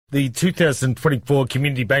The 2024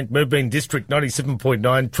 Community Bank Moorabool District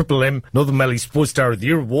 97.9 Triple M Northern Mallee Sports Star of the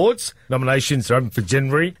Year Awards. Nominations are open for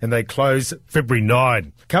January and they close February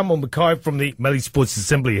 9. Carmel Mackay from the Mallee Sports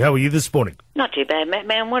Assembly. How are you this morning? Not too bad, Matt,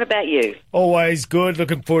 man. What about you? Always good.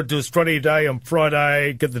 Looking forward to Australia Day on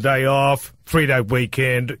Friday. Get the day off. 3-day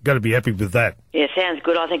weekend. Got to be happy with that. Yeah, sounds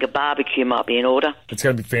good. I think a barbecue might be in order. It's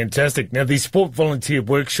going to be fantastic. Now, these sport volunteer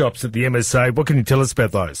workshops at the MSA, what can you tell us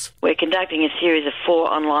about those? We're conducting a series of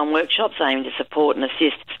 4 online workshops aiming to support and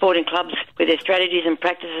assist sporting clubs with their strategies and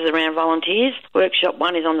practices around volunteers. Workshop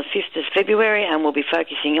 1 is on the 5th of February and we'll be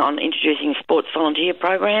focusing on introducing a sports volunteer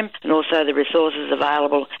program and also the resources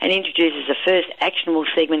available, and introduces the first actionable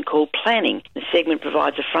segment called planning. The segment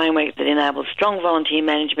provides a framework that enables strong volunteer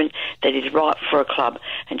management that is right for a club,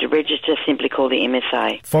 and to register simply call the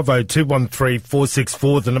MSA.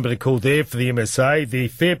 50213464, the number to call there for the MSA. The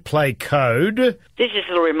Fair Play Code. This is a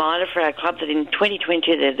little reminder for our clubs that in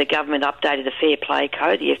 2020 the government updated the Fair Play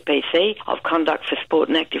Code, the FPC, of conduct for sport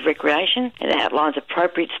and active recreation. It outlines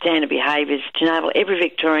appropriate standard behaviours to enable every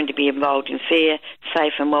Victorian to be involved in fair,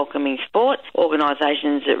 safe and welcoming sport.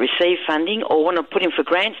 Organisations that receive funding or want to put in for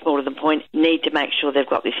grants, more to the point, need to make sure they've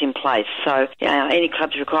got this in place. So any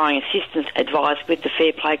clubs requiring assistance, advice with the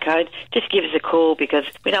Fair Play Code, just give us a call, because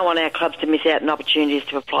we don't want our clubs to miss out on opportunities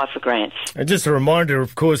to apply for grants. And just a reminder,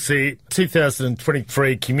 of course, the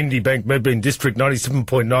 2023 Community Bank Moorabool District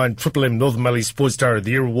 97.9 Triple M Northern Mallee Sports Star of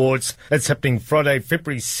the Year Awards. That's happening Friday,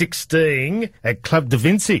 February 16 at Club Da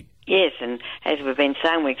Vinci. Yes, and as we've been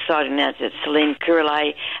saying, we're excited to announce that Celine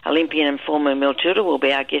Curale, Olympian and former Miltuda, will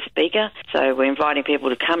be our guest speaker. So we're inviting people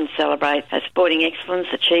to come and celebrate sporting excellence,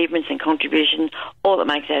 achievements and contribution, all that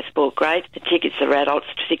makes our sport great. The tickets are adults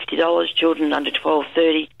 $60, children under 12,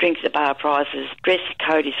 $30, drinks at bar prices. Dress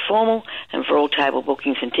code is formal, and for all table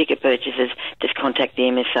bookings and ticket purchases, just contact the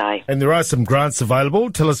MSA. And there are some grants available.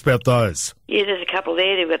 Tell us about those. Yeah, there's a couple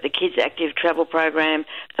there. They've got the Kids Active Travel Program,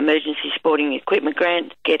 Emergency Sporting Equipment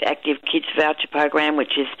Grant, Get Active Kids Voucher Program,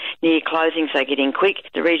 which is near closing, so get in quick,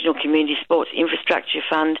 the Regional Community Sports Infrastructure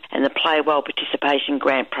Fund, and the Play Well Participation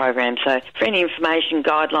Grant Program. So for any information,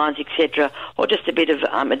 guidelines, etc., or just a bit of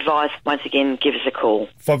advice, once again, give us a call.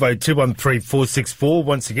 50213464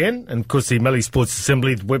 once again. And of course, the Mallee Sports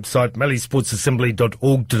Assembly, the website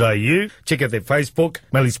malleesportsassembly.org.au. Check out their Facebook,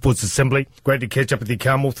 Mallee Sports Assembly. Great to catch up with you,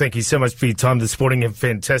 Carmel. Thank you so much for your time this morning. Have a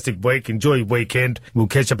fantastic week. Enjoy your weekend. We'll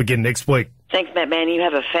catch up again next week. Thanks, Matt, man. You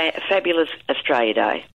have a fabulous Australia Day.